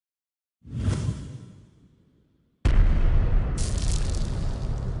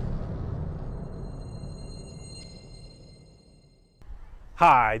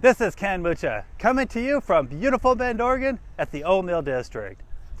Hi, this is Ken Mucha, coming to you from beautiful Bend, Oregon at the Old Mill District.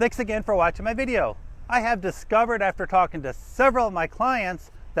 Thanks again for watching my video. I have discovered after talking to several of my clients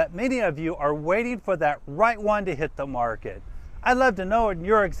that many of you are waiting for that RightOne to hit the market. I'd love to know in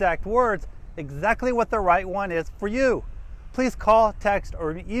your exact words exactly what the RightOne is for you. Please call, text,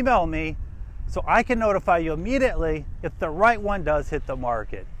 or email me so I can notify you immediately if the RightOne does hit the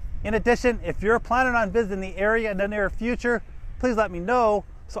market. In addition, if you're planning on visiting the area in the near future, please let me know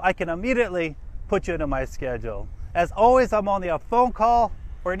so I can immediately put you into my schedule. As always, I'm only a phone call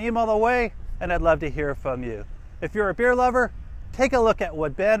or an email away, and I'd love to hear from you. If you're a beer lover, take a look at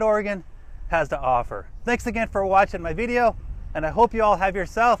what Bend, Oregon has to offer. Thanks again for watching my video, and I hope you all have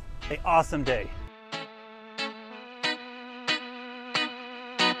yourself an awesome day.